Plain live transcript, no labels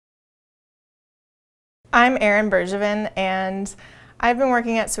I'm Erin Bergevin, and I've been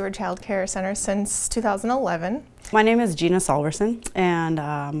working at Seward Childcare Center since 2011. My name is Gina Salverson, and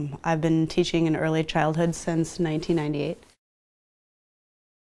I've been teaching in early childhood since 1998.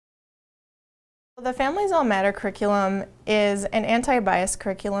 The Families All Matter curriculum is an anti-bias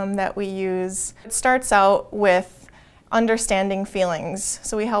curriculum that we use. It starts out with understanding feelings.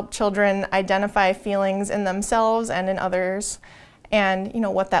 So we help children identify feelings in themselves and in others, and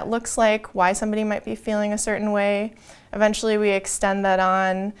what that looks like, why somebody might be feeling a certain way. Eventually we extend that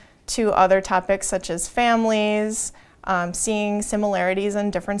on to other topics such as families, seeing similarities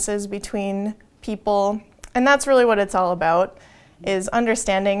and differences between people. And that's really what it's all about, is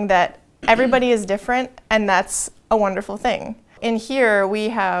understanding that everybody is different, and that's a wonderful thing. In here we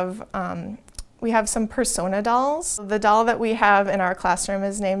have some persona dolls. The doll that we have in our classroom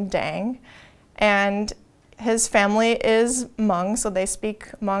is named Dang, and his family is Hmong, so they speak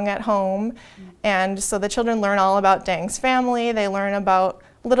Hmong at home. And so the children learn all about Dang's family. They learn a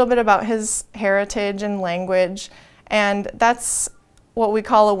little bit about his heritage and language. And that's what we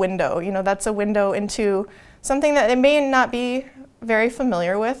call a window. That's a window into something that they may not be very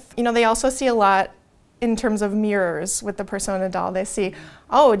familiar with. They also see a lot in terms of mirrors with the persona doll. They see,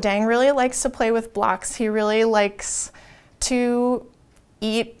 oh, Dang really likes to play with blocks. He really likes to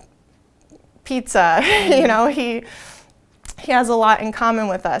eat pizza. He has a lot in common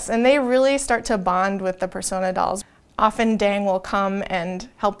with us, and they really start to bond with the persona dolls. Often Dang will come and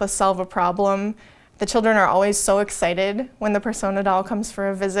help us solve a problem. The children are always so excited when the persona doll comes for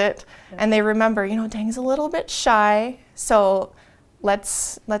a visit, and they remember, Dang's a little bit shy, so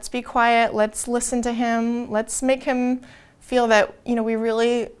let's be quiet, let's listen to him, let's make him feel that we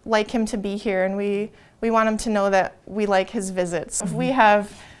really like him to be here, and we want him to know that we like his visits. If we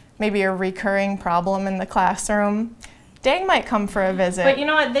have maybe a recurring problem in the classroom, Dang might come for a visit. But you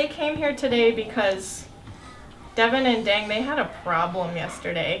know what, they came here today because Devin and Dang, they had a problem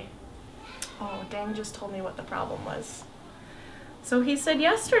yesterday. Oh, Dang just told me what the problem was. So he said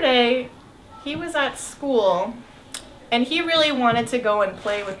yesterday he was at school and he really wanted to go and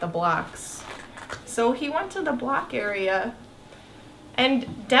play with the blocks. So he went to the block area,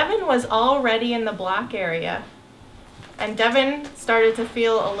 and Devin was already in the block area. And Devin started to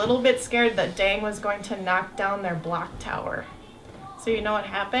feel a little bit scared that Dang was going to knock down their block tower. So you know what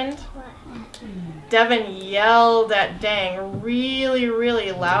happened? What? Devin yelled at Dang really,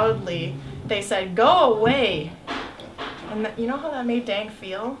 really loudly. They said, "Go away." And you know how that made Dang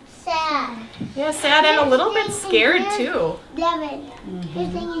feel? Sad. Yeah, sad and a little bit scared too. Devin.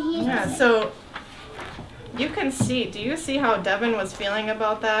 Yeah, so you can see, do you see how Devin was feeling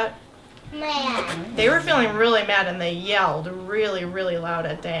about that? Mad. They were feeling really mad, and they yelled really, really loud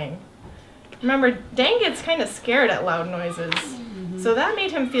at Dang. Remember, Dang gets kind of scared at loud noises, so that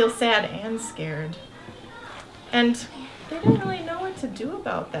made him feel sad and scared. And they didn't really know what to do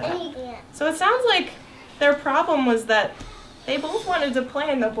about that. So it sounds like their problem was that they both wanted to play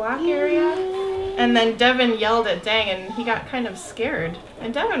in the block area, and then Devin yelled at Dang, and he got kind of scared.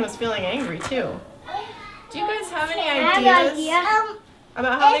 And Devin was feeling angry too. Do you guys have any ideas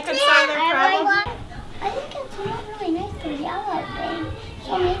about how they could solve their problem? I think it's not really nice to yell at Dang.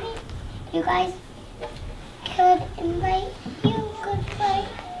 So maybe you guys could invite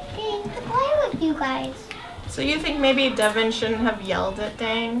Dang to play with you guys. So you think maybe Devin shouldn't have yelled at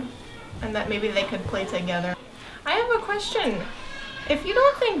Dang, and that maybe they could play together? I have a question. If you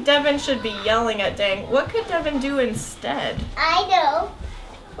don't think Devin should be yelling at Dang, what could Devin do instead? I know.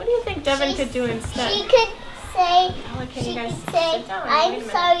 What do you think Devin could do instead? She could say, I'm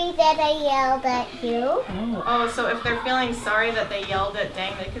sorry that I yelled at you. Oh, so if they're feeling sorry that they yelled at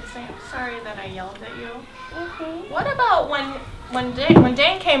Dang, they could say, "I'm sorry that I yelled at you." What about when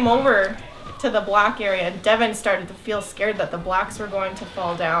Dang came over to the block area, Devin started to feel scared that the blocks were going to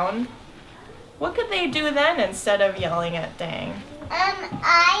fall down? What could they do then instead of yelling at Dang?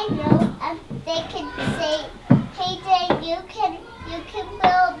 I know. They could say, "Hey Dang, you can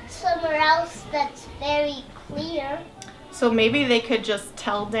build somewhere else that's very clear." So maybe they could just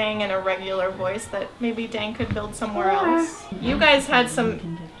tell Dang in a regular voice that maybe Dang could build somewhere else. You guys had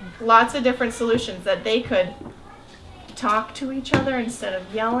lots of different solutions that they could talk to each other instead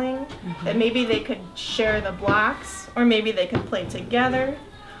of yelling, that maybe they could share the blocks, or maybe they could play together,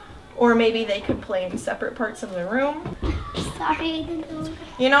 or maybe they could play in separate parts of the room. Sorry.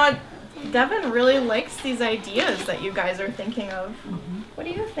 You know what? Devin really likes these ideas that you guys are thinking of. What do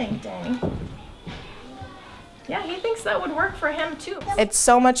you think, Danny? Yeah, he thinks that would work for him too. It's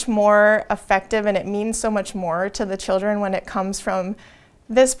so much more effective, and it means so much more to the children when it comes from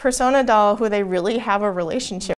this persona doll who they really have a relationship